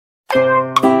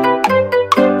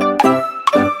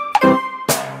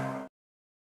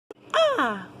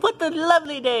What a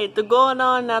lovely day to go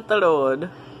on at the road.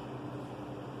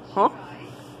 Huh?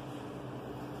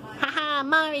 Haha,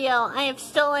 Mario, I have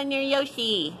stolen your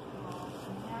Yoshi.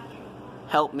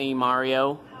 Help me,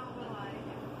 Mario.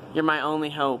 You're my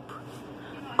only hope.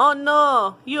 Oh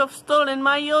no! You have stolen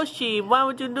my Yoshi! Why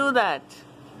would you do that?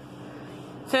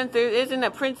 Since there isn't a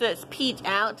Princess Peach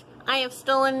out, I have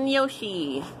stolen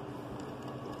Yoshi.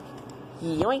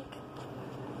 Yoink.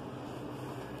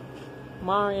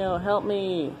 Mario, help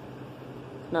me.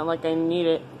 Not like I need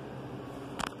it.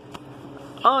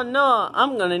 Oh no,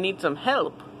 I'm gonna need some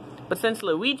help. But since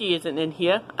Luigi isn't in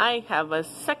here, I have a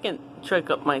second trick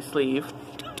up my sleeve.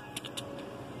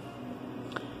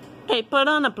 Hey, put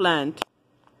on a plant.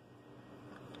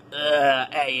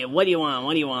 Hey, what do you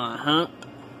want, huh?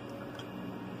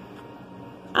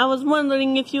 I was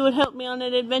wondering if you would help me on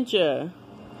an adventure.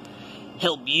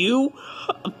 Help you?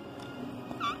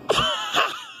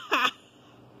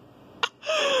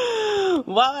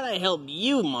 Why would I help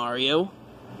you, Mario?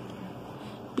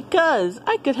 Because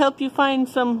I could help you find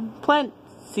some plant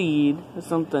seed or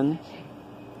something.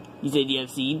 You said you have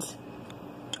seeds?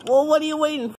 Well, what are you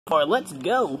waiting for? Let's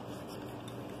go.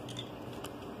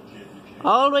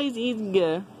 Always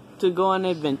eager to go on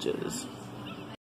adventures.